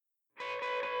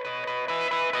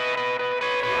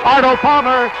Arnold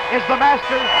Palmer is the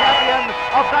Masters champion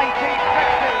of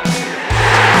 1960.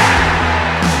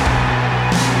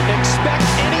 Expect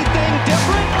anything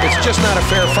different? It's just not a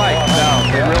fair fight.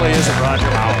 No, it really isn't, Roger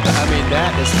Howard. I mean,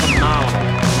 that is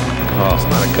phenomenal. Oh, it's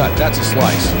not a cut. That's a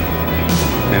slice.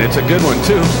 And it's a good one,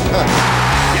 too.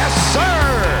 Yes, sir!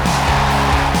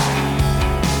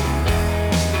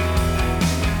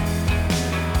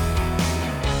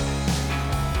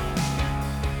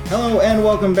 Hello and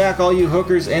welcome back, all you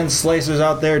hookers and slicers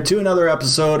out there, to another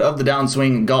episode of the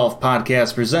Downswing Golf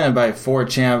Podcast presented by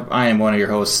 4Champ. I am one of your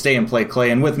hosts, Stay and Play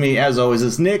Clay, and with me, as always,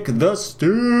 is Nick the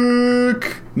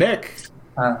Stick. Nick,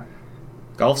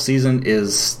 golf season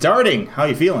is starting. How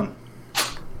you feeling?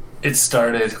 It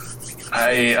started.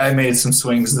 I made some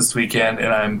swings this weekend,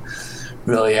 and I'm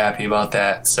really happy about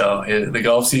that. So the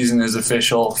golf season is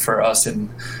official for us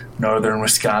in northern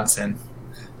Wisconsin.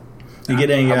 You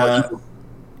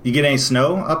get any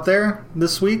snow up there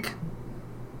this week?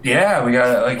 Yeah, we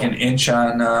got like an inch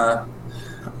on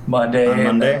Monday.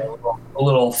 And a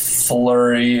little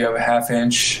flurry of a half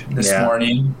inch this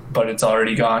morning, but it's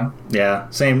already gone. Yeah,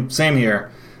 same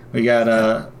here. We had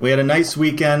a nice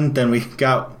weekend. Then we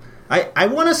got. I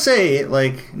want to say,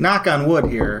 like, knock on wood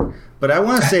here, but I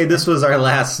want to say this was our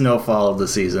last snowfall of the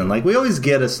season. Like, we always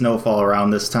get a snowfall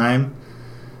around this time,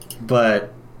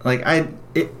 but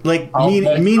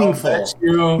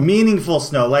meaningful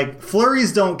snow. Like,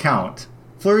 flurries don't count.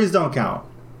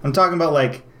 I'm talking about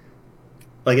like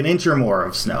an inch or more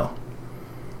of snow.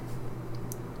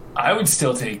 I would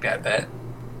still take that bet.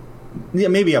 Yeah,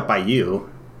 maybe up by you,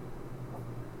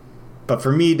 but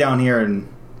for me down here in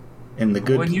the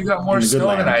good. When you got more snow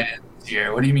than I did this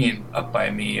year. What do you mean up by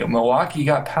me? Milwaukee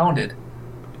got pounded.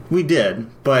 We did,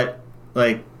 but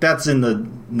like that's in the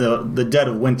dead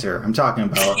of winter. I'm talking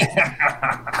about.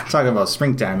 Talking about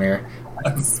springtime here.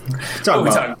 Talking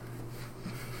about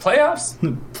playoffs.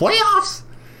 Playoffs.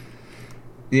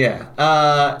 Yeah,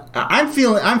 I'm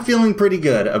feeling pretty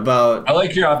good about. I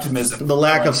like your optimism. The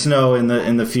lack of snow in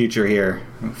the future here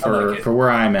for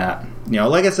where I'm at. You know,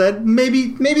 like I said,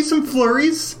 maybe some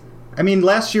flurries. I mean,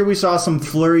 last year we saw some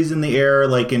flurries in the air,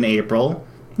 like in April.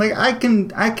 Like I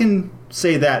can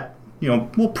say that, you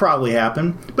know, will probably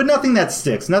happen, but nothing that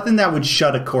sticks. Nothing that would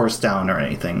shut a course down or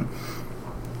anything.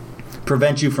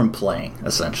 Prevent you from playing,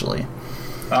 essentially.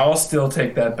 I'll still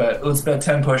take that bet. Let's bet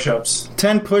 10 push-ups.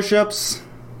 10 push-ups?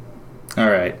 All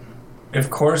right. If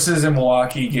courses in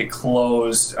Milwaukee get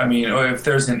closed, I mean, or if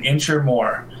there's an inch or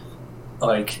more,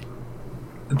 like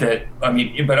that, I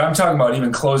mean, but I'm talking about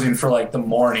even closing for like the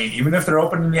morning. Even if they're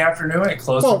open in the afternoon, it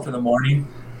closes for the morning.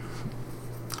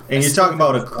 And you're talking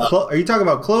about are you talking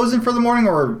about closing for the morning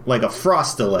or like a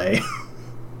frost delay?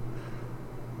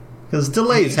 Because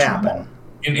delays happen.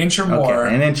 An inch or more.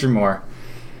 Okay, an inch or more.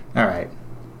 All right.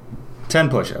 10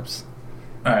 push-ups.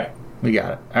 All right. We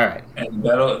got it. All right. And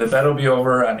the bet will be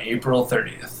over on April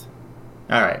 30th.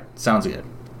 All right. Sounds good.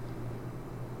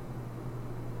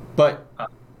 But,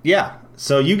 yeah.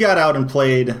 So you got out and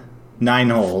played 9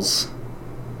 holes.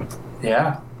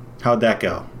 Yeah. How'd that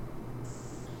go?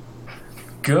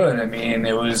 Good. I mean,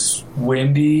 it was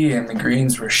windy and the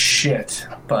greens were shit.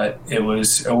 But it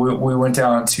was... We went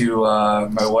down to...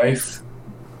 my wife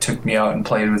took me out and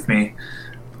played with me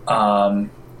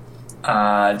down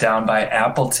by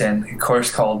Appleton, a course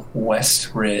called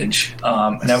West Ridge.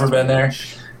 Never been there.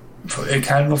 It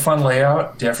kind of a fun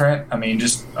layout, different. I mean,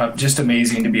 just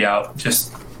amazing to be out.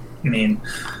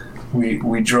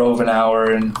 We drove an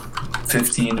hour and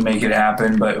 15 to make it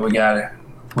happen, but we got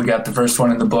the first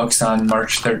one in the books on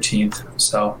March 13th.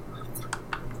 So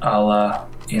I'll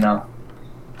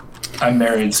I'm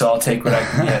married, so I'll take what I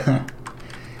can get.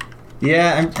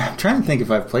 Yeah, I'm trying to think if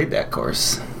I've played that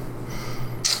course.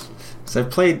 So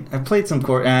I've played some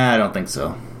course. I don't think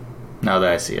so. Now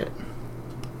that I see it,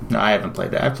 no, I haven't played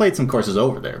that. I've played some courses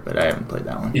over there, but I haven't played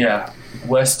that one. Yeah,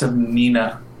 west of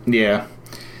Neenah. Yeah.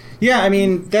 I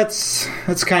mean that's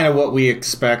kind of what we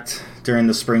expect during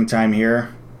the springtime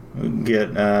here. We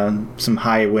get some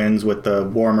high winds with the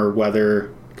warmer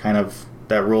weather, kind of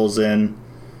that rolls in.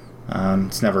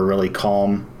 It's never really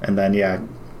calm, and then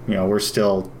we're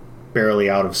still barely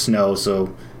out of snow,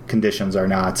 so conditions are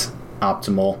not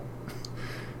optimal.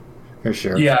 For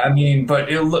sure. Yeah, I mean,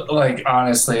 but it looked like,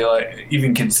 honestly, like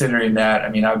even considering that, I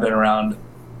mean, I've been around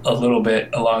a little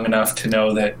bit long enough to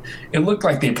know that it looked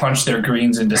like they punched their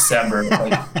greens in December.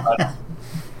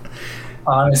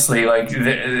 Honestly, like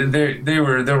there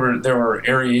were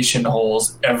aeration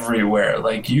holes everywhere.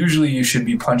 Like usually you should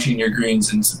be punching your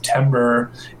greens in September,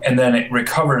 and then it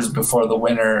recovers before the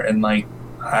winter. And like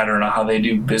I don't know how they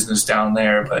do business down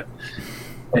there, but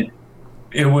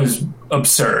it was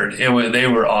absurd. They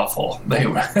were awful. They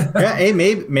were. Yeah, hey,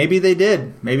 maybe they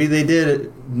did. Maybe they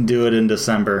did do it in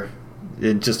December.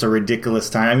 It's just a ridiculous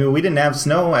time. I mean, we didn't have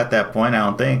snow at that point, I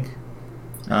don't think.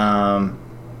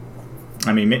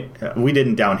 I mean, we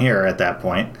didn't down here at that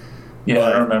point. Yeah,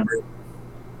 but, I remember.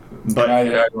 But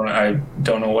I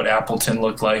don't know what Appleton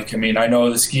looked like. I mean, I know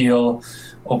the ski hill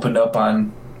opened up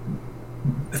on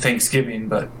Thanksgiving,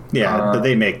 but but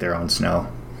they make their own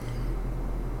snow.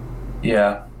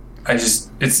 Yeah, it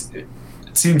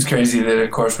seems crazy that a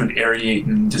course would aerate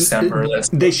in December.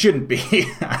 They shouldn't be.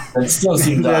 That still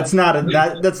seems that's not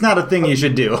a thing you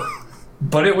should do.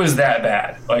 But it was that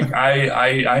bad. Like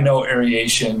I know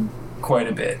aeration quite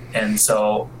a bit, and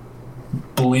so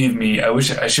believe me, I wish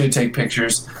I should take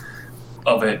pictures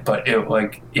of it, but there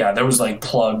was like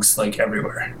plugs like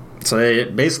everywhere. So they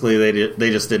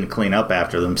just didn't clean up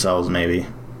after themselves. Maybe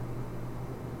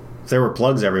if there were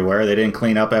plugs everywhere, they didn't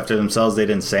clean up after themselves. They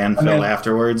didn't sand fill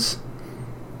afterwards.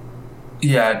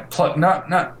 Yeah,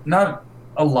 not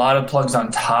a lot of plugs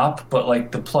on top, but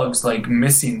like the plugs like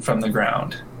missing from the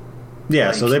ground. Yeah,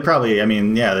 like, so they probably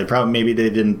maybe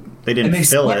they didn't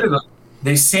fill it.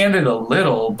 They sanded a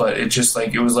little, but it just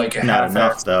like it was like a not half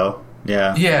enough though.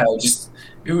 Yeah. Yeah,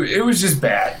 it was just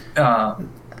bad.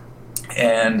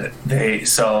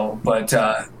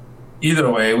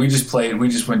 Either way, we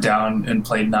just went down and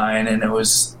played 9, and it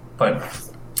was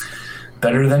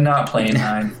better than not playing 9.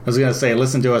 I was gonna say,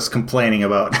 listen to us complaining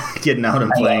about getting out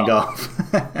and playing golf.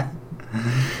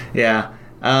 Yeah.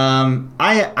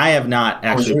 I have not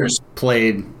actually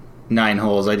played 9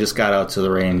 holes. I just got out to the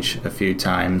range a few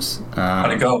times.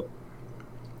 How'd it go?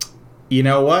 You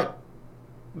know what?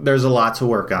 There's a lot to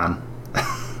work on.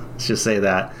 Let's just say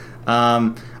that.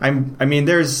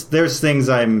 There's things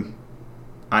I'm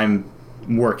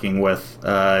working with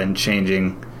and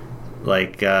changing.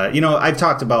 Like I've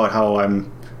talked about how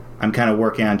I'm kind of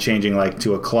working on changing like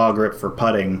to a claw grip for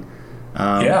putting.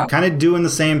 Kind of doing the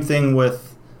same thing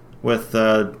with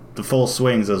the full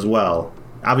swings as well.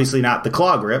 Obviously not the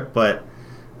claw grip, but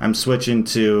I'm switching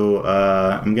to.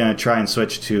 I'm gonna try and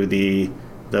switch to the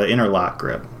interlock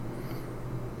grip,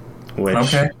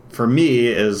 which for me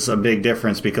is a big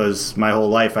difference because my whole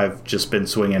life I've just been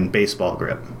swinging baseball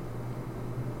grip.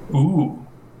 Ooh.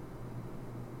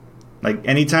 Like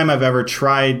anytime I've ever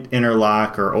tried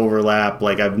interlock or overlap,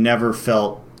 like I've never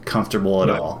felt comfortable at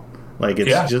all. Like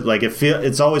it's just like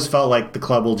it's always felt like the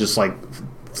club will just like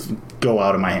go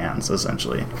out of my hands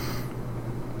essentially.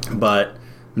 But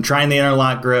I'm trying the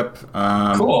interlock grip.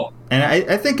 Cool. And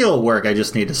I think it'll work. I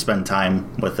just need to spend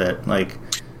time with it. Like,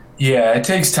 yeah, it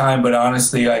takes time, but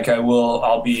honestly, like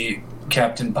I'll be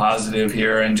Captain Positive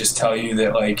here and just tell you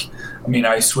that, like, I mean,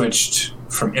 I switched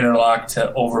from interlock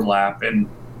to overlap, and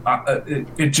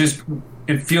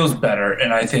it feels better,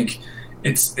 and I think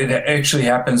it actually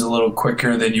happens a little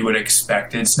quicker than you would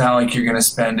expect. It's not like you're going to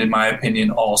spend, in my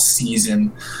opinion, all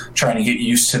season trying to get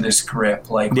used to this grip.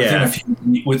 Like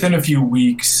within a few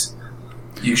weeks,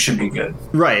 you should be good.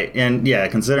 Right, and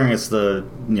considering it's the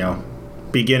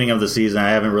beginning of the season, I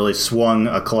haven't really swung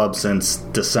a club since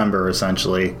December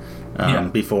essentially.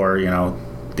 Before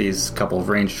these couple of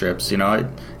range trips,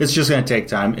 it's just going to take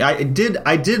time. I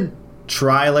did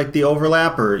try like the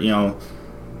overlap, or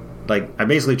like I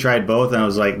basically tried both, and I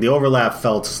was like the overlap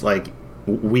felt like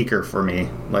weaker for me,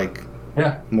 like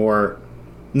more.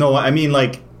 No, I mean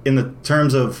like in the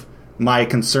terms of my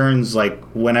concerns, like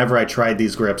whenever I tried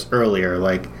these grips earlier,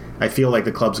 like I feel like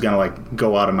the club's gonna like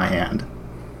go out of my hand,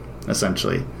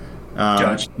 essentially.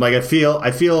 Like I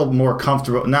feel more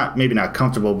comfortable, maybe not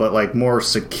comfortable, but like more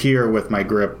secure with my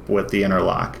grip with the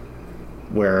interlock,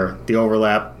 where the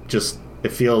overlap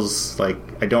it feels like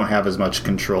I don't have as much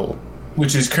control.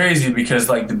 Which is crazy because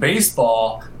like the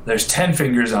baseball, there's 10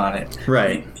 fingers on it.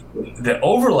 Right. The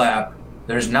overlap,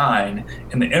 there's 9,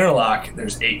 and the interlock,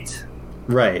 there's 8.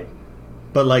 Right.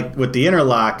 But like with the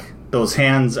interlock, those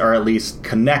hands are at least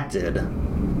connected.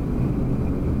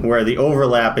 Where the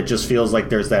overlap, it just feels like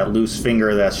there's that loose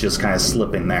finger that's just kind of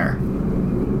slipping there.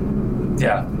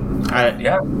 Yeah.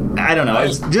 I don't know.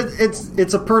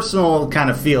 It's a personal kind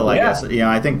of feel, I guess.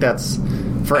 I think that's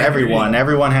for everyone.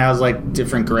 Everyone has like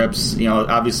different grips.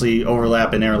 Obviously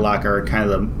overlap and interlock are kind of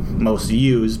the most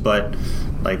used, but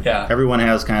like everyone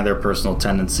has kind of their personal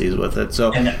tendencies with it.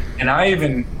 So and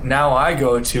I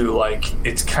go to like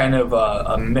it's kind of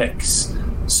a mix.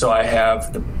 So I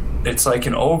have it's like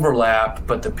an overlap,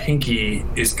 but the pinky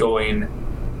is going.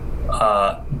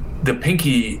 The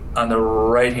pinky on the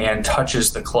right hand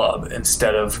touches the club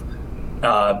instead of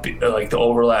like the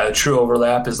overlap. The true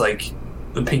overlap is like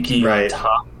the pinky on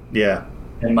top. Yeah.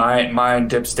 and mine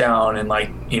dips down and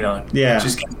Yeah.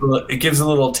 it gives a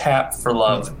little tap for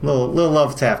love. Little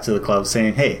love tap to the club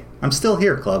saying, hey, I'm still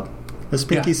here, club. This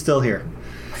pinky's still here.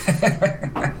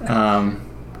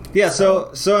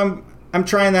 So I'm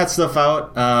trying that stuff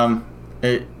out.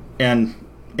 And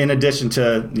in addition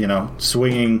to,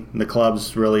 swinging the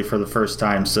clubs really for the first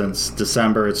time since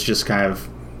December, it's just kind of,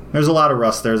 there's a lot of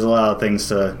rust. There's a lot of things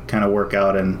to kind of work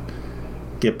out and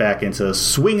get back into the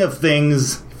swing of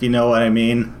things, if you know what I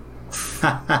mean.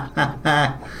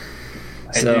 I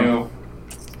do.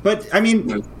 But I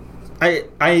mean,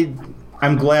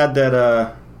 I'm glad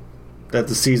that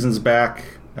the season's back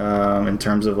in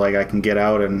terms of I can get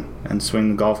out and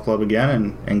swing the golf club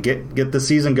again and get the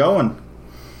season going.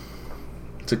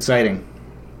 It's exciting.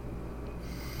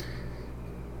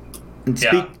 And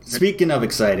speaking of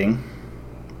exciting,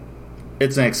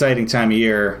 it's an exciting time of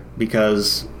year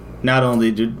because not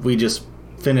only did we just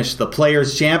finish the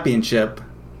Players' Championship,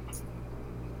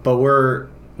 but we're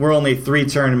only 3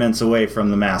 tournaments away from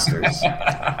the Masters.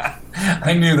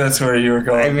 I knew that's where you were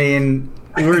going. I mean,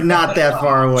 we're not that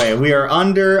far away. We are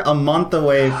under a month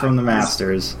away from the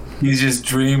Masters. He's just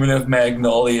dreaming of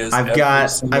magnolias. I've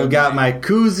got my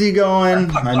koozie going,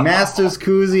 my Masters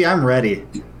koozie. I'm ready.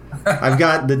 I've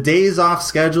got the days off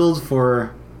scheduled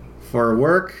for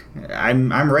work.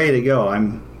 I'm ready to go.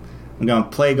 I'm going to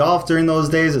play golf during those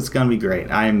days. It's going to be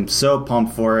great. I'm so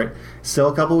pumped for it. Still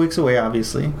a couple weeks away,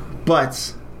 obviously,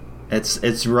 but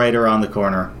it's right around the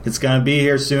corner. It's going to be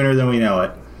here sooner than we know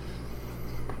it.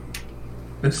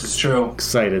 This is true.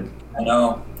 Excited. I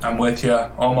know. I'm with you.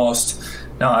 Almost.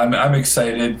 No, I'm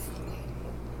excited.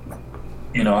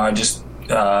 I just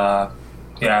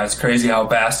it's crazy how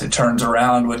fast it turns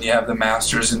around when you have the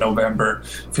Masters in November.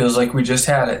 Feels like we just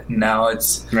had it. Now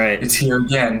it's here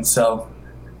again. So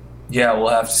yeah, we'll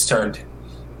have to start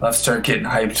getting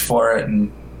hyped for it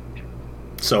and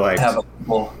so hyped. Have a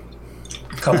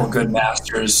couple good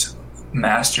Masters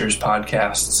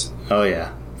podcasts. Oh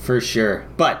yeah, for sure.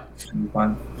 But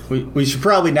fun. We should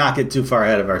probably not get too far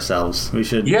ahead of ourselves. We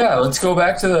should. Yeah, let's go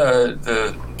back to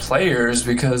the Players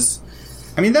because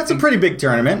I mean that's a pretty big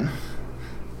tournament.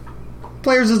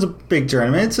 Players is a big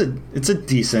tournament. It's a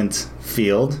decent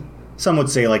field. Some would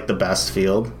say the best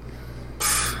field.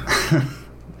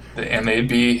 And they'd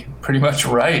be pretty much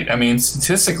right. I mean,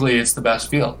 statistically, it's the best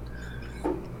field.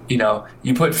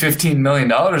 You put $15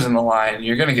 million in the line,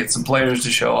 you're going to get some players to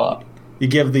show up. You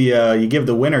give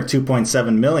the winner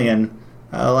 $2.7 million.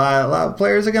 A lot of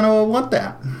players are going to want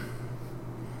that.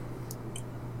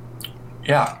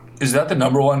 Yeah, is that the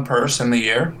number one purse in the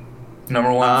year?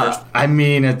 Number one purse. I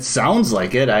mean, it sounds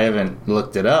like it. I haven't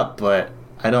looked it up, but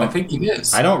I think it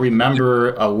is. I don't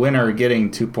remember a winner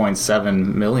getting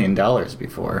 $2.7 million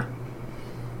before.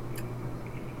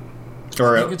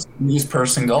 I think it's the biggest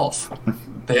purse in golf.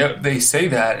 They say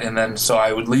that, and then so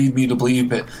I would lead me to believe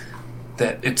that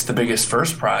it's the biggest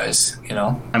first prize.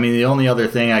 I mean, the only other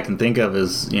thing I can think of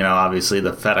is obviously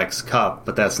the FedEx Cup,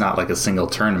 but that's not a single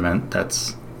tournament.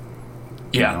 That's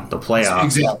the playoffs.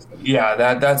 Exactly.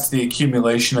 Yeah, that's the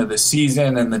accumulation of the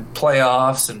season and the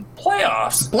playoffs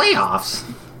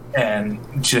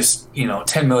and just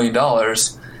 $10 million.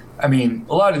 I mean,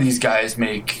 a lot of these guys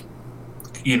make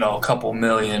a couple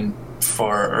million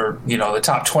the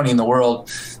top 20 in the world.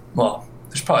 Well,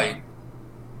 there's probably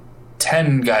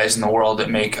 10 guys in the world that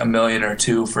make $1 million or $2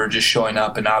 million for just showing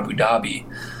up in Abu Dhabi.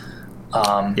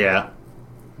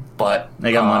 But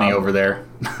they got money over there.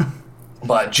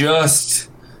 But just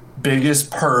biggest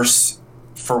purse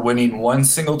for winning one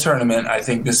single tournament, I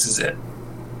think this is it.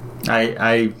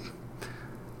 I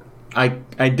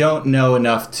don't know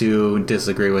enough to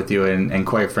disagree with you, and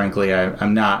quite frankly,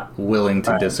 I'm not willing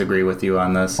to disagree with you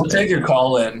on this. We'll take your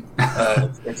call in.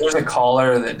 If there's a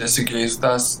caller that disagrees with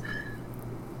us,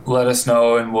 let us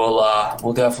know, and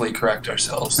we'll definitely correct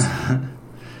ourselves.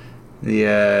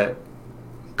 The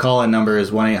call-in number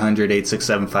is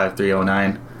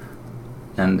 1-800-867-5309.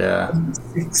 And hey,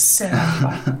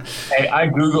 I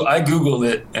googled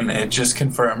it, and it just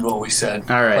confirmed what we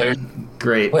said. All right,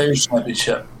 great. Players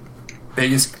Championship,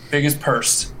 biggest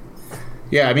purse.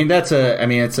 Yeah, I mean it's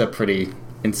a pretty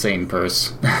insane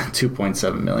purse,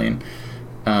 $2.7 million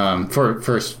for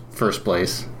first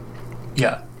place.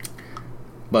 Yeah.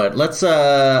 But let's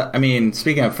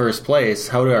speaking of first place,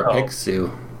 how do our picks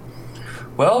do?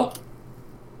 Well,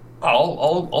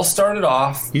 I'll start it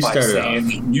off by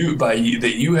saying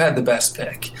that you had the best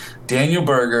pick. Daniel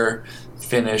Berger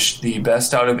finished the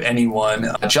best out of anyone.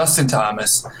 Justin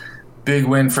Thomas, big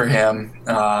win for him.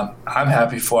 I'm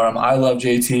happy for him. I love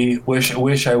JT.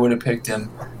 Wish I would have picked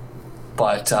him,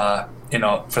 but for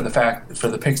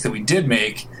the picks that we did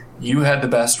make, you had the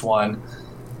best one.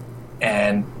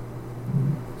 And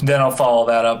then I'll follow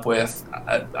that up with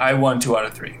I won 2 out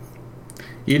of 3.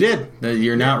 You did.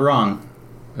 You're not wrong.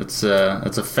 That's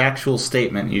a factual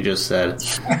statement you just said.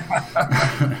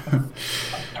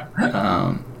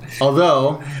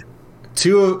 Although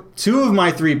two of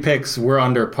my 3 picks were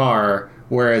under par,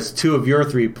 whereas 2 of your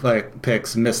 3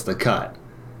 picks missed the cut.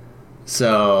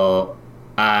 So,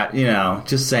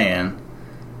 just saying.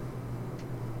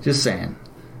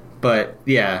 But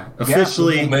yeah,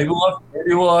 officially, yeah, maybe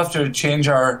we'll have to change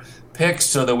our picks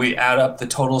so that we add up the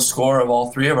total score of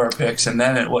all 3 of our picks, and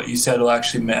then what you said will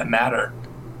actually matter.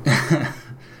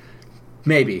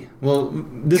 Maybe. Well,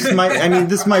 this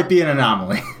might be an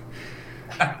anomaly.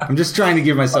 I'm just trying to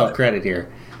give myself credit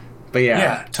here. But yeah.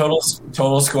 Yeah, total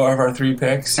score of our 3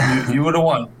 picks, you would have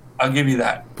won. I'll give you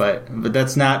that. But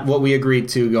that's not what we agreed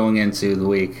to going into the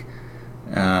week,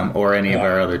 or any of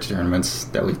our other tournaments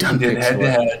that we've done. We did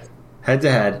head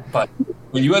to head. But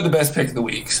you had the best pick of the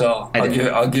week, so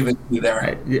I'll give it to you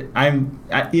there. I'm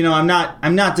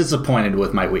not disappointed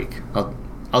with my week.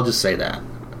 I'll just say that.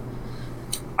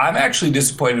 I'm actually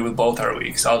disappointed with both our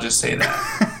weeks. I'll just say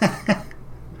that.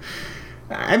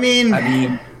 I mean,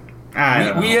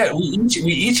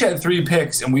 we each had 3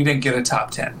 picks and we didn't get a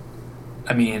top 10.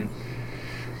 I mean,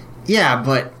 yeah,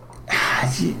 but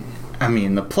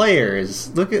the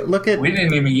players look at. We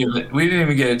didn't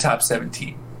even get a top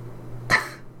 17.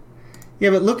 Yeah,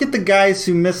 but look at the guys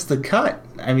who missed the cut.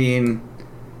 I mean,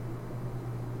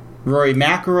 Rory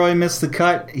McIlroy missed the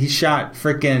cut. He shot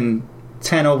freaking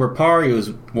 10 over par. He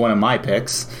was one of my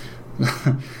picks.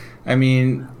 I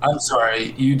mean, I'm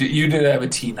sorry. You did have a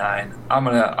T9. I'm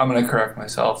gonna correct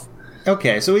myself.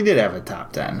 Okay, so we did have a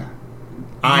top 10.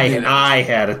 I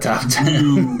had a top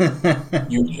 10.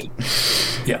 You did.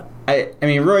 Yeah. I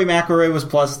mean, Rory McIlroy was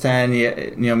plus 10,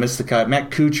 missed the cut. Matt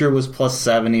Kuchar was plus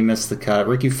 7, he missed the cut.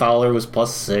 Ricky Fowler was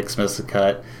plus 6, missed the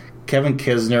cut. Kevin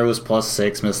Kisner was plus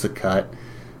 6, missed the cut.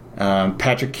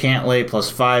 Patrick Cantlay plus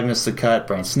 5, missed the cut.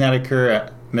 Brian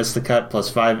Snedeker missed the cut, plus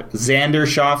 5. Xander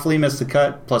Schauffele missed the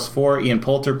cut, plus 4. Ian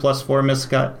Poulter plus 4, missed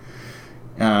the cut.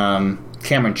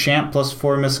 Cameron Champ plus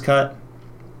 4, missed the cut.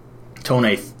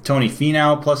 Tony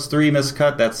Finau plus 3, missed the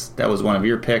cut. That was one of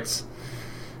your picks.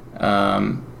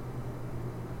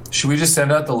 Should we just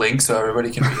send out the link so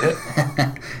everybody can read it?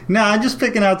 No, I'm just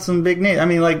picking out some big names. I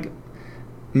mean, like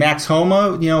Max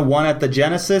Homa, won at the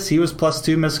Genesis. He was plus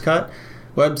 2, miscut.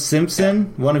 Webb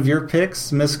Simpson, one of your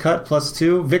picks, miscut, plus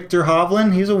 2. Victor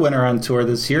Hovland, he's a winner on tour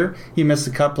this year. He missed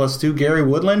the cut, plus 2. Gary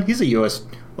Woodland, he's a U.S.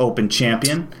 Open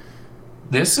champion.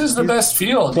 This is the best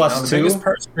field. Plus 2. The biggest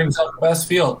purse brings out the best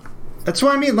field. That's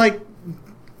what I mean. Like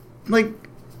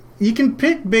you can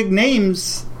pick big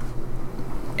names,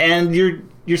 and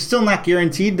you're still not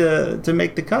guaranteed to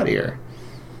make the cut here.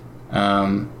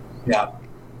 Yeah.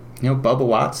 Bubba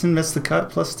Watson missed the cut,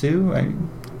 plus 2. A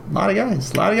lot of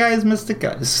guys missed the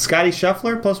cut. Scotty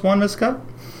Scheffler plus 1 missed cut.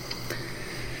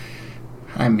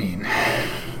 I mean,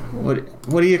 what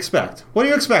do you expect? What do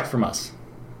you expect from us?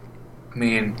 I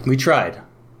mean, we tried.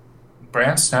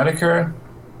 Brandt Snedeker,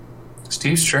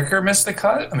 Steve Stricker missed the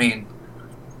cut. I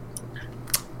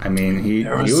mean, he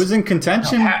was in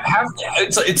contention.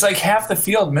 It's like half the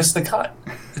field missed the cut.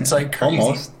 It's like crazy.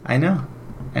 Almost. I know.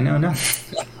 No.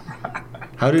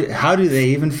 How do they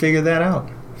even figure that out?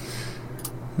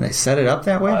 They set it up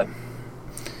that way.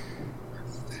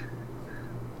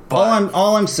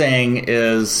 All I'm saying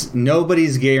is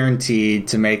nobody's guaranteed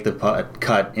to make the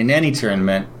cut in any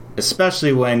tournament,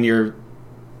 especially when you're,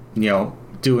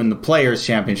 doing the Players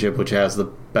Championship, which has the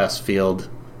best field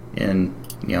in,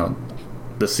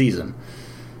 the season.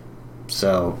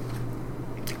 So,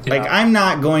 I'm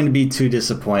not going to be too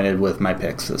disappointed with my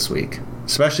picks this week,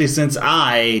 especially since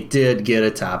I did get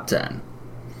a top 10.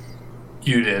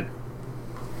 You did.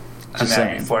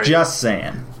 Just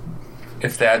saying.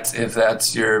 If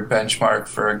that's your benchmark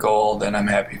for a goal, then I'm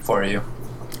happy for you.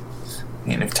 I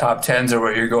mean, if top 10s are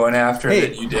what you're going after,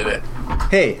 then you did it.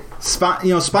 Hey,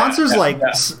 sponsors like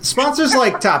top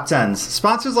 10s.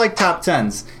 Sponsors like top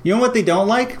 10s. You know what they don't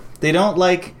like? They don't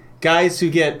like guys who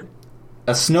get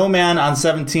a snowman on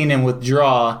 17 and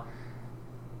withdraw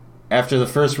after the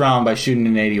first round by shooting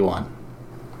an 81.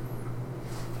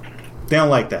 They don't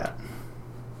like that.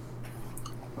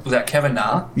 Was that Kevin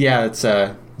Na? Yeah, it's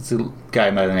a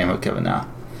guy by the name of Kevin Na.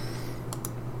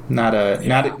 Not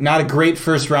a great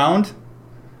first round.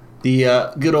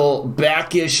 The good old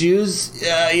back issues,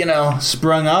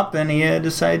 sprung up, and he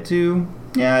decided to,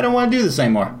 I don't want to do this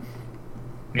anymore.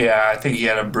 Yeah, I think he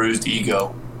had a bruised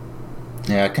ego.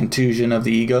 Yeah, contusion of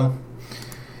the ego.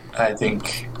 I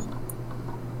think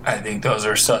those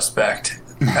are suspect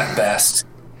at best.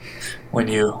 when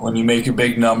you make a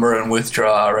big number and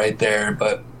withdraw right there.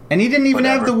 But And he didn't even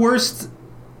have whatever. the worst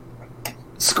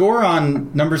score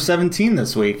on number 17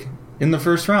 this week in the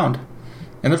first round.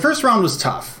 And the first round was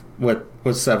tough with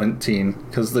 17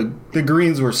 because the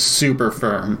greens were super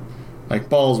firm. Like,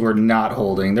 balls were not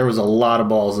holding. There was a lot of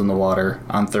balls in the water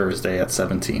on Thursday at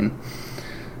 17.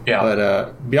 Yeah.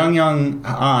 But Byung-Young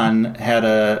Han had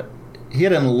an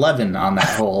 11 on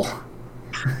that hole.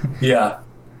 Yeah.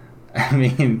 I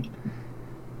mean,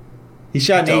 he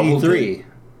shot an Doubled 83.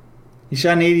 He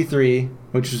shot an 83,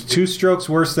 which was 2 strokes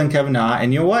worse than Kevin Na.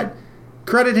 And you know what?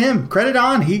 Credit him. Credit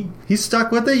on. He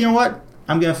stuck with it. You know what?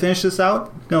 I'm going to finish this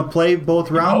out. I'm going to play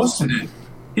both rounds.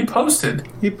 He posted.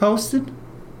 He posted.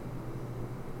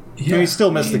 Yeah. He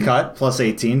still missed the cut, plus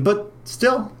 18. But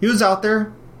still, he was out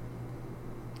there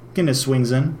getting his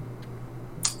swings in.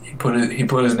 He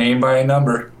put his name by a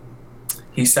number.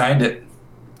 He signed it.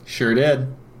 Sure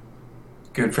did.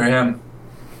 Good for him.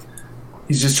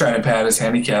 He's just trying to pad his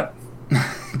handicap.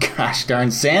 Gosh darn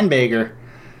Sandbagger.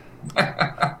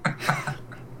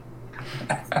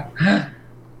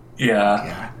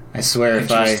 Yeah. I swear,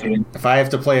 if I have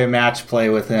to play a match play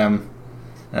with him,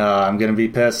 I'm gonna be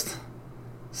pissed.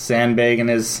 Sandbagging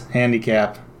his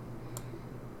handicap.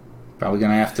 Probably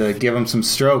gonna have to give him some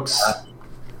strokes.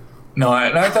 No,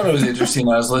 and I thought it was interesting.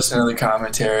 I was listening to the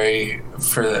commentary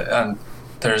on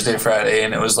Thursday, Friday,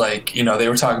 and it was like, they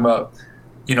were talking about,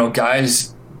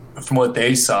 guys from what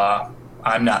they saw.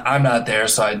 I'm not there,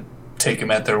 so I take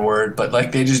them at their word. But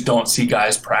like, they just don't see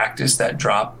guys practice that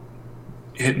drop,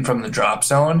 hitting from the drop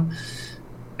zone,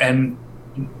 and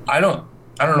I don't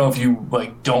know if you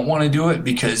like don't want to do it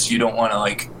because you don't want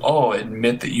to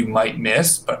admit that you might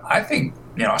miss. But I think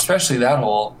especially that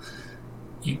hole,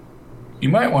 you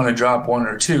might want to drop 1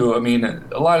 or 2. I mean,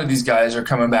 a lot of these guys are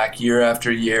coming back year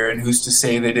after year, and who's to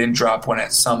say they didn't drop one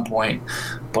at some point?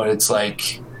 But it's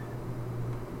like,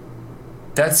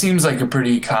 that seems like a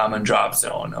pretty common drop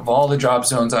zone. Of all the drop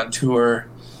zones on tour,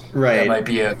 Right. that might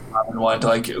be a common one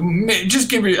to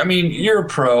just give you. I mean, you're a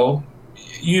pro,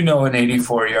 an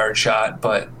 84-yard shot,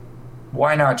 but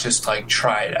why not just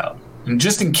try it out, and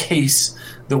just in case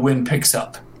the wind picks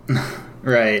up.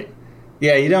 Right.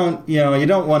 Yeah, you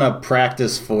don't want to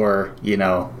practice for,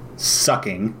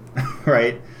 sucking,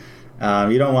 right?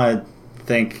 You don't want to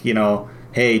think,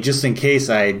 hey, just in case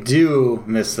I do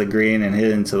miss the green and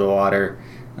hit into the water,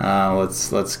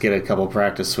 let's get a couple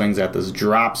practice swings at this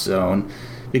drop zone.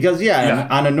 Because,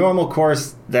 on a normal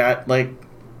course, that,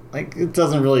 it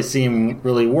doesn't really seem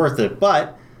really worth it.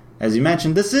 But, as you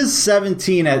mentioned, this is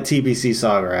 17 at TPC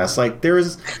Sawgrass.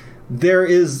 There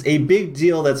is a big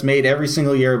deal that's made every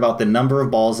single year about the number of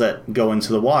balls that go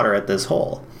into the water at this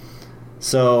hole.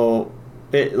 So,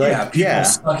 people suck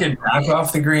it back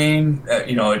off the green.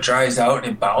 It dries out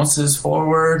and it bounces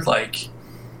forward.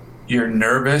 You're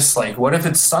nervous. What if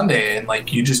it's Sunday and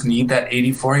you just need that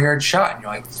 84-yard shot and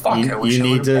you're like, fuck, I wish I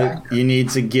would've backed. You need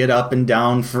to get up and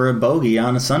down for a bogey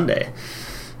on a Sunday.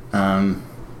 But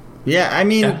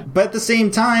at the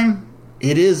same time,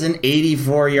 it is an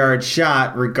 84-yard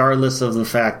shot, regardless of the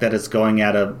fact that it's going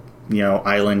at a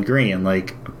island green.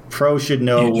 Pro should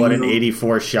know what an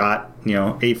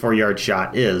 84-yard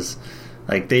shot is.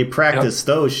 They practice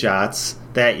those shots,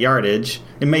 that yardage.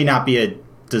 It may not be a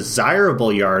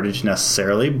desirable yardage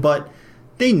necessarily, but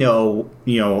they know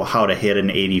how to hit an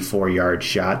 84-yard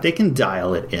shot. They can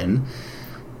dial it in,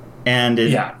 and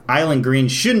island green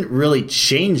shouldn't really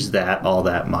change that all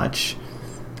that much.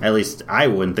 At least I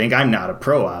wouldn't think. I'm not a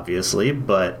pro, obviously,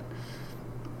 but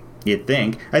you'd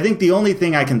think. I think the only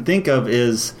thing I can think of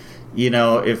is,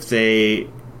 if they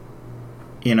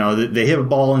hit a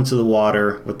ball into the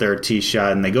water with their tee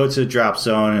shot and they go to the drop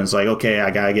zone and it's like, okay,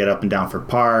 I got to get up and down for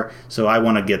par, so I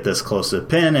want to get this close to the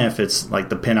pin. And if it's like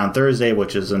the pin on Thursday,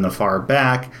 which is in the far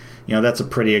back, that's a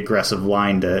pretty aggressive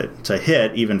line to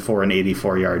hit, even for an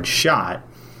 84-yard shot.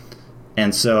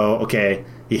 And so, okay,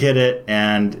 you hit it,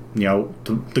 and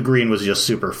the green was just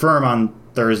super firm on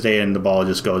Thursday, and the ball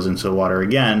just goes into the water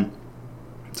again.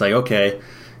 It's like, okay,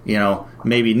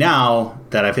 maybe now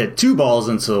that I've hit 2 balls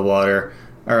into the water,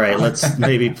 all right, let's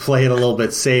maybe play it a little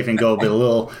bit safe and go a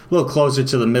little closer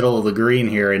to the middle of the green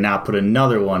here, and not put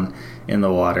another one in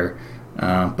the water.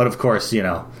 But of course,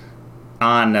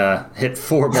 On hit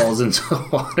 4 balls into the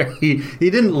water. He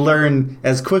didn't learn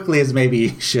as quickly as maybe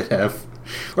he should have.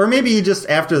 Or maybe he just,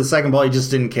 after the second ball, he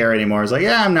just didn't care anymore. He's like,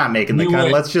 yeah, I'm not making the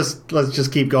cut. Let's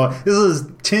just keep going. This is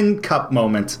his tin cup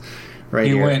moment right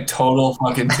here. He went total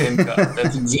fucking tin cup.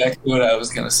 That's exactly what I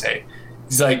was going to say.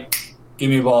 He's like, give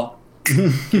me a ball.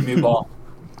 Give me a ball.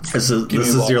 This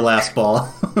is your last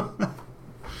ball.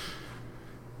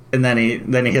 And then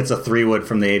he hits a 3-wood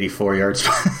from the 84-yard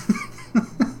spot.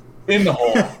 In the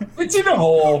hole. It's in the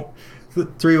hole.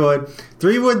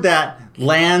 3-wood that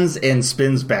lands and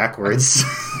spins backwards.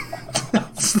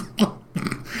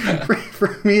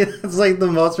 For me, that's like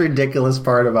the most ridiculous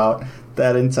part about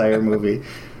that entire movie.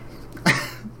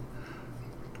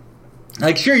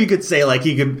 Like, sure, you could say like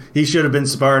he should have been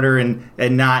smarter and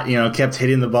not, kept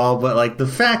hitting the ball, but like the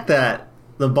fact that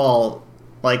the ball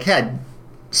like had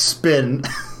spin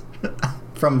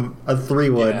from a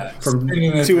 3-wood from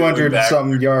 200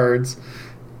 something yards,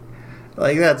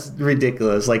 like that's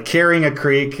ridiculous. Like carrying a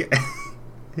creek,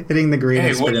 hitting the green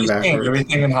and spinning backwards.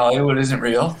 Everything in Hollywood isn't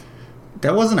real.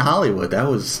 That wasn't Hollywood. That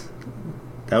was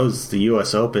the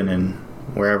U.S. Open and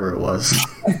wherever it was.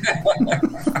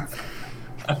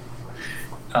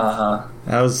 Uh-huh.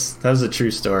 That was a true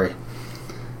story.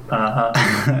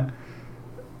 Uh-huh.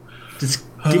 Just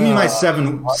give me my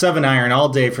seven iron all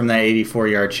day from that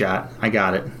 84-yard shot. I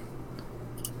got it.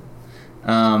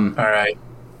 All right.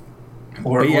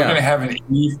 We're gonna have an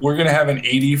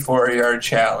 84-yard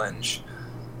challenge.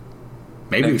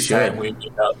 Maybe we should. We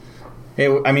meet up.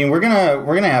 Hey, I mean, we're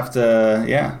gonna have to.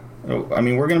 Yeah. I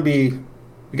mean, we're gonna be.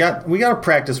 We got a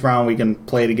practice round we can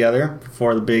play together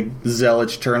before the big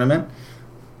Zelich tournament.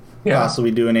 Yeah. Possibly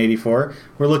do an 84.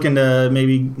 We're looking to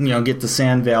maybe get to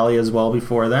Sand Valley as well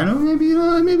before then. Or maybe a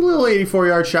little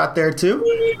 84-yard shot there too.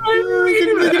 We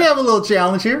can have a little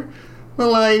challenge here. A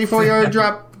little 84-yard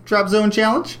drop zone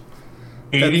challenge.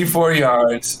 84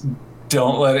 yards.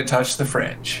 Don't let it touch the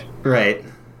fringe. Right.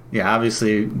 Yeah.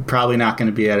 Obviously, probably not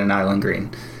going to be at an island green,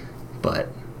 but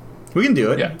we can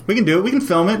do it. Yeah. We can do it. We can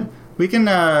film it. We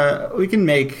can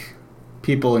make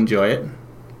people enjoy it.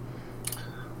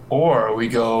 Or we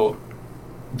go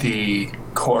the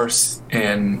course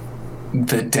in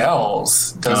the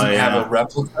Dells. Doesn't have a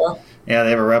replica. Yeah, they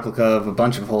have a replica of a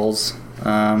bunch of holes.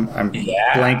 I'm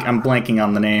blanking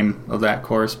on the name of that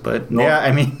course, but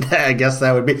I mean, I guess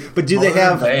that would be. But do they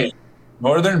have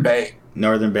Northern Bay?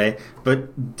 Northern Bay.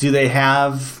 But do they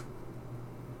have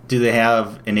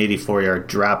an 84-yard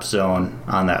drop zone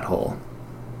on that hole?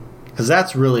 Because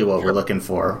that's really what we're looking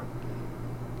for.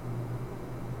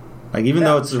 Like, even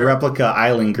though it's a replica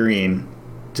island green,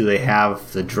 do they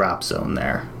have the drop zone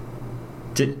there?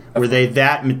 Were they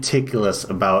that meticulous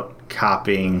about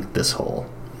copying this hole?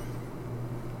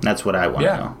 That's what I want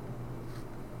to know.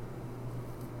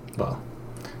 Well,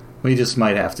 we just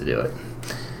might have to do it.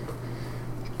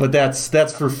 But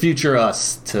that's for future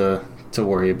us to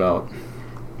worry about.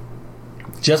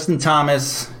 Justin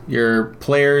Thomas, your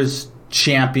players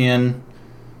champion,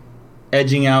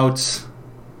 edging out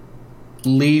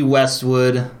Lee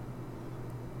Westwood.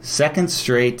 Second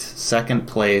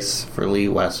place for Lee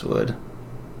Westwood.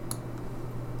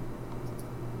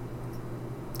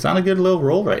 It's on a good little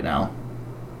roll right now.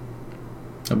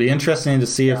 It'll be interesting to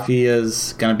see if he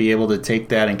is going to be able to take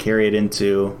that and carry it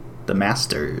into the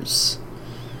Masters.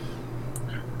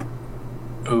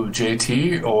 Ooh,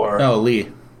 JT or no,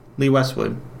 Lee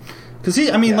Westwood. Because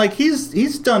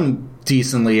he's done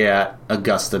decently at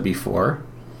Augusta before.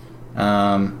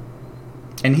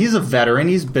 And he's a veteran.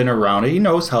 He's been around it. He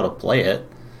knows how to play it.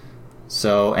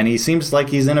 So, and he seems like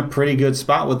he's in a pretty good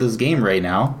spot with his game right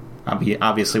now.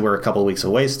 Obviously, we're a couple of weeks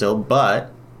away still,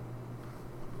 but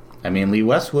I mean, Lee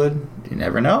Westwood, you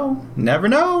never know. Never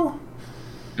know.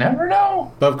 Never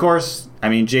know. But of course, I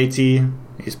mean, JT,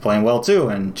 he's playing well too.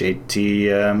 And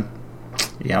JT,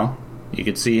 you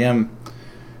could see him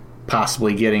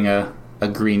possibly getting a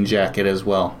green jacket as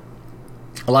well.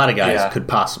 A lot of guys could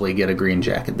possibly get a green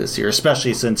jacket this year,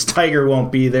 especially since Tiger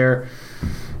won't be there,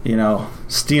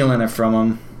 stealing it from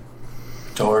him.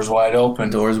 Doors wide open.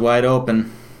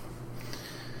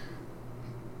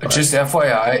 Just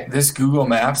FYI, this Google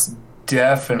Maps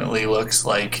definitely looks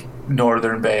like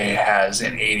Northern Bay has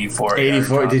an 84.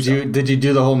 84. Did you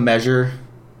do the whole measurement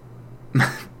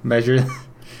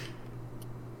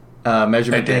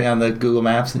thing on the Google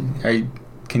Maps?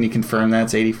 Can you confirm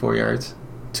that's 84 yards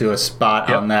to a spot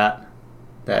on that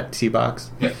tee box?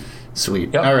 Yep.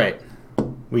 Sweet. Yep. All right,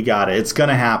 we got it. It's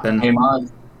gonna happen.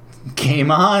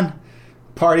 Game on.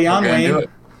 Party on, Wayne. Do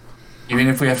it. Even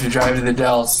if we have to drive to the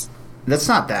Dells. That's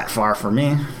not that far for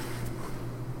me.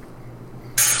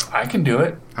 I can do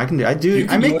it. I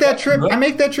make that trip. I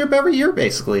make that trip every year,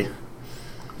 basically.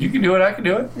 You can do it. I can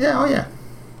do it. Yeah. Oh yeah.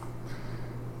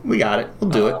 We got it.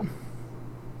 We'll do it.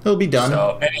 It'll be done.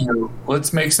 So, anywho,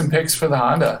 let's make some picks for the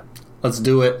Honda. Let's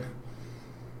do it.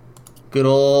 Good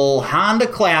old Honda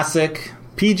Classic,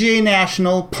 PGA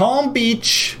National, Palm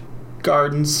Beach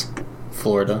Gardens,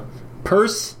 Florida.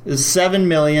 Purse is $7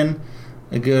 million.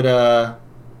 A good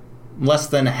less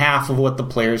than half of what the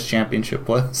Players' Championship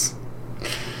was.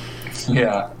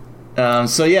 Yeah.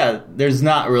 So yeah, there's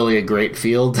not really a great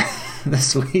field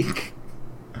this week.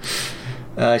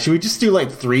 Should we just do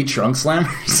like 3 Trunk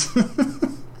Slammers?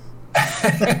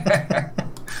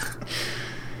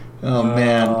 Oh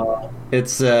man,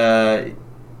 it's a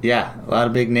lot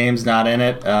of big names not in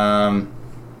it.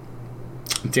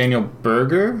 Daniel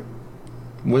Berger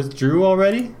withdrew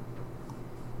already,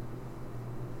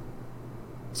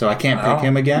 so I can't pick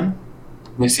him again.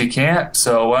 Yes, you can't.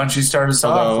 So why don't you start us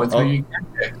off with who you can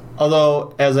pick?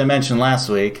 Although, as I mentioned last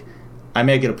week, I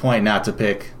make it a point not to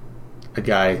pick a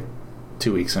guy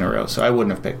 2 weeks in a row, so I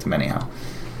wouldn't have picked him anyhow.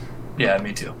 Yeah,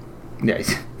 me too. Yeah,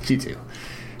 you too.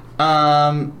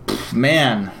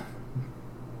 Man.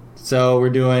 So we're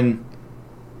doing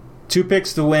 2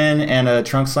 picks to win and a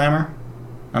Trunk Slammer,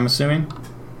 I'm assuming?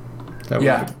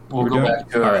 We'll go back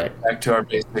to our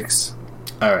basics.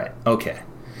 All right, okay.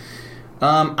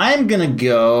 I'm going to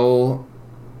go...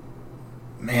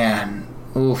 Man.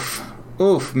 Oof,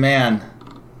 man.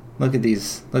 Look at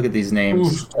these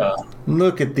names.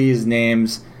 Look at these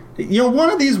names. You know, one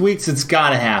of these weeks it's got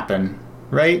to happen,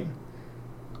 right?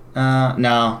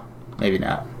 No, maybe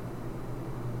not.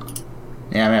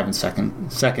 Yeah, I'm having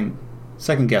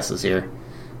second guesses here.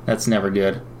 That's never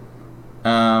good.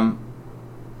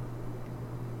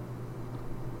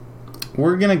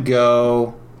 We're gonna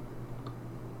go.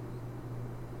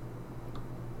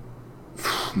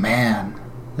 Man,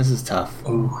 this is tough.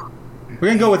 Ooh. We're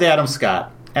gonna go with Adam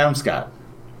Scott. Adam Scott.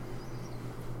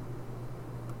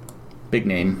 Big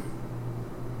name.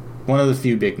 One of the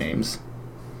few big names.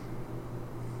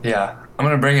 Yeah. I'm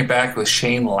going to bring it back with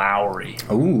Shane Lowry.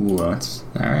 Ooh, that's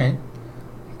all right.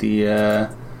 The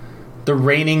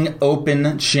reigning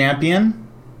Open champion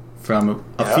from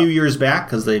a few years back,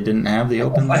 because they didn't have the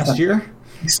Open last year.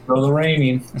 He's still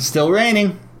reigning. Still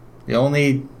reigning. The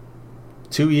only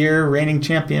 2-year reigning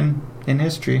champion in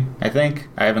history, I think.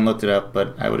 I haven't looked it up,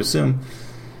 but I would assume.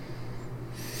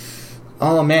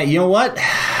 Oh, man, you know what?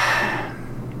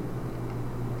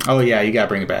 Oh, yeah, you got to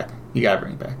bring it back.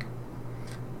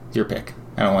 Your pick.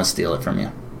 I don't want to steal it from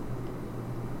you.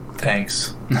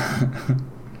 Thanks.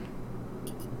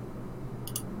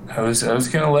 I was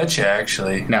gonna let you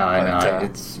actually. No, I know.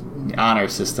 It's honor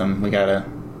system. We gotta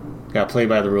play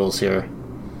by the rules here.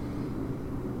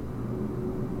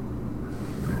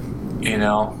 You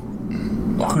know,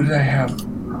 who did I have?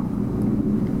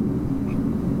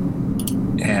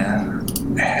 Yeah,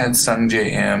 I had Sung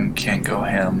J M. Can't go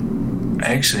him.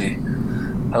 Actually,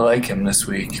 I like him this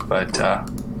week, but.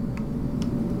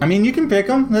 I mean, you can pick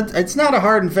them. It's not a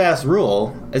hard and fast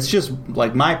rule. It's just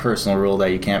like my personal rule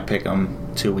that you can't pick them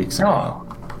 2 weeks in a row.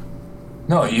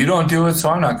 No, you don't do it,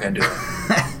 so I'm not going to do it.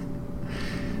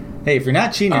 Hey, if you're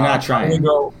not cheating, you're not trying. I'm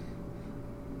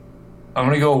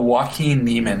going to go Joaquin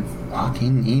Niemann.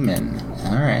 Joaquin Niemann.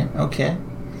 All right. Okay.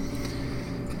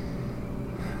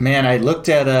 Man, I looked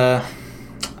at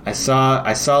I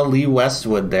saw Lee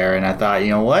Westwood there, and I thought, you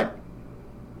know what?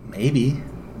 Maybe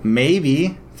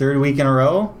 3rd week in a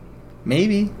row,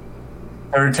 maybe.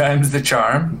 3rd time's the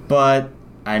charm. But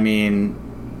I mean,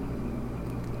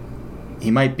 he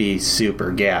might be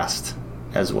super gassed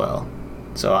as well,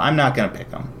 so I'm not gonna pick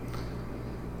him.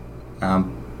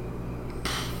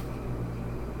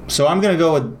 So we're gonna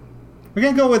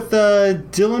go with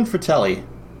Dylan Fratelli.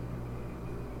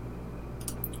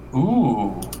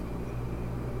 Ooh.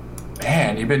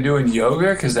 Man, you've been doing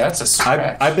yoga? Because that's a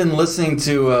stretch. I've been listening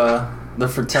to the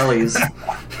Fratellis.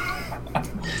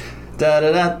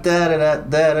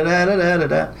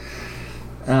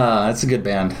 That's a good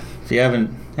band. If you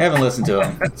haven't listened to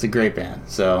them, it's a great band.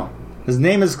 So his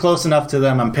name is close enough to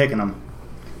them. I'm picking them.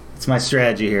 It's my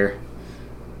strategy here.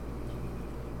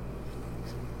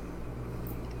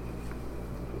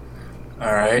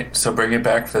 All right, so bring it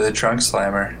back for the Trunk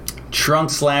Slammer.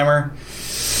 Trunk Slammer.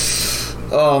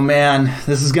 Oh man,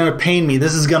 this is gonna pain me.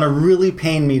 This is gonna really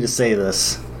pain me to say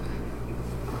this,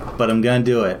 but I'm gonna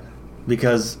do it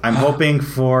because I'm hoping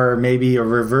for maybe a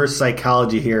reverse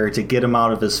psychology here to get him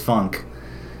out of his funk.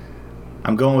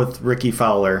 I'm going with Ricky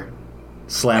Fowler,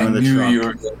 slamming the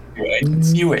trunk. I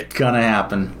knew it. Gonna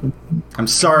happen. I'm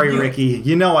sorry, Ricky.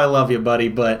 You know I love you, buddy,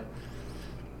 but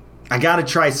I gotta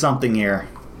try something here.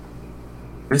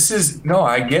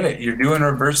 I get it. You're doing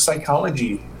reverse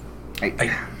psychology.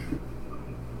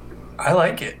 I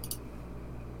like it.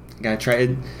 Gotta try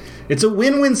it. It's a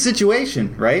win-win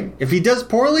situation, right? If he does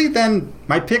poorly, then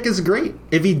my pick is great.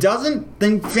 If he doesn't,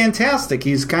 then fantastic.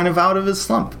 He's kind of out of his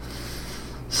slump.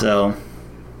 So,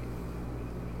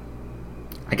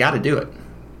 I gotta do it.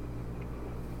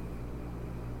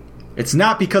 It's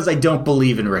not because I don't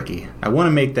believe in Ricky. I want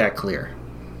to make that clear.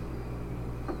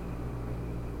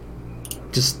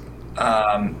 Just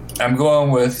I'm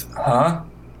going with John,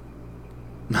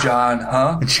 John,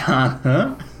 huh?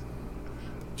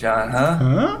 John, huh?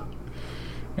 Huh?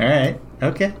 All right.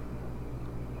 Okay.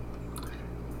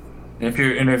 If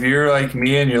you're like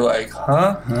me and you're like,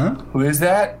 huh? Huh? Who is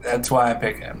that? That's why I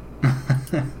pick him.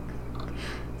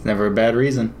 It's never a bad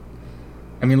reason.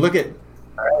 I mean, look at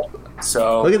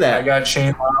So Look at that.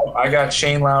 I got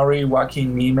Shane Lowry,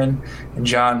 Joaquin Neiman, and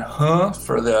John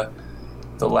for the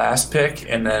last pick,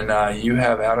 and then you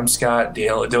have Adam Scott,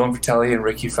 Dylan Fratelli, and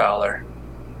Ricky Fowler.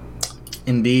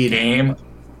 Indeed.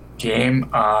 Game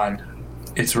on.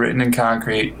 It's written in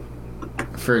concrete.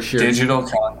 For sure. Digital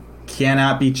concrete.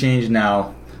 Cannot be changed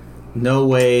now. No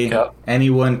way Yep.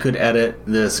 anyone could edit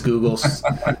this Google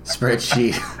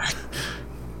spreadsheet.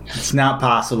 It's not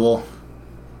possible.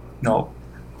 Nope.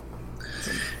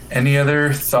 Any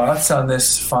other thoughts on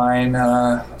this fine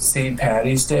St.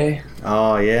 Paddy's Day?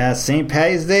 Oh, yeah. St.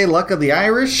 Patty's Day, luck of the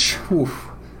Irish. Whew.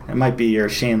 That might be your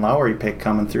Shane Lowry pick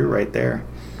coming through right there.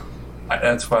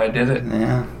 That's why I did it.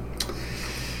 Yeah.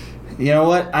 You know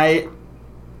what?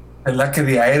 The luck of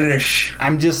the Irish.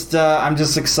 I'm just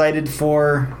excited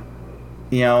for,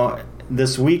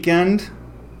 this weekend.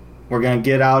 We're gonna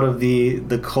get out of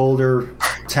the colder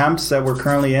temps that we're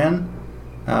currently in.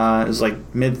 It was like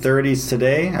mid-30s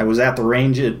today. I was at the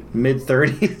range at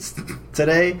mid-30s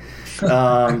today.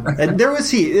 And there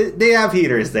was heat. They have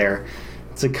heaters there.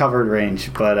 It's a covered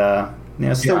range, but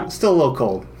still a little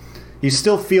cold. You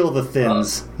still feel the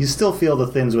thins. You still feel the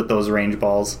thins with those range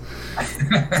balls.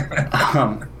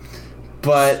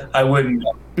 But I wouldn't.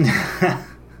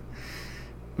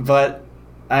 But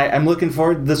I'm looking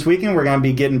forward this weekend. We're going to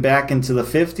be getting back into the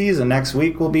 50s, and next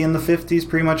week we'll be in the 50s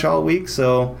pretty much all week.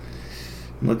 So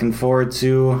I'm looking forward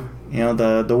to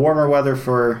the warmer weather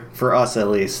for us at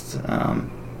least.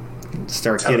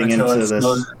 Start getting into this. It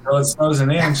snows an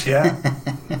inch, yeah.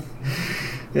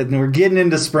 And we're getting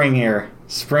into spring here.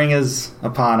 Spring is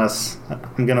upon us.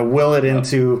 I'm going to will it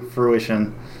into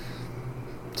fruition.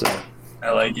 So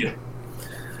I like it.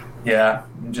 Yeah,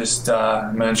 I'm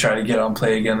going to try to get on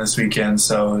play again this weekend,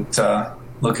 so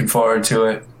looking forward to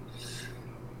it.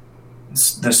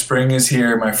 The spring is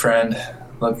here, my friend.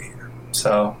 Look,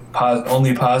 so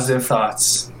only positive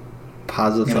thoughts.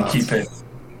 Positive thoughts.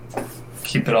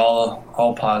 Keep it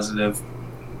all positive.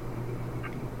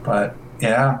 But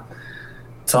yeah,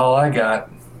 that's all I got.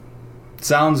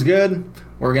 Sounds good.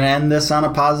 We're going to end this on a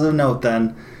positive note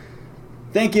then.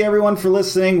 Thank you, everyone, for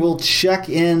listening. We'll check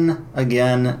in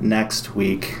again next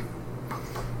week.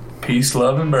 Peace,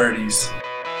 love, and birdies.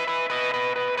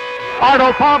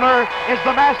 Arnold Palmer is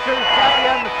the Masters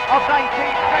champion of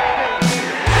 1960.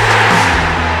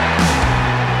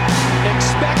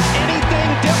 Expect anything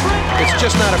different? It's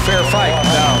just not a fair fight.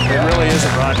 No, it really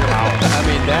isn't, Roger. I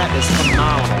mean, that is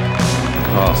phenomenal.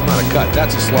 Oh, it's not a cut.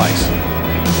 That's a slice.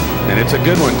 And it's a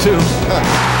good one, too.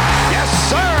 Yes,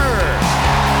 sir!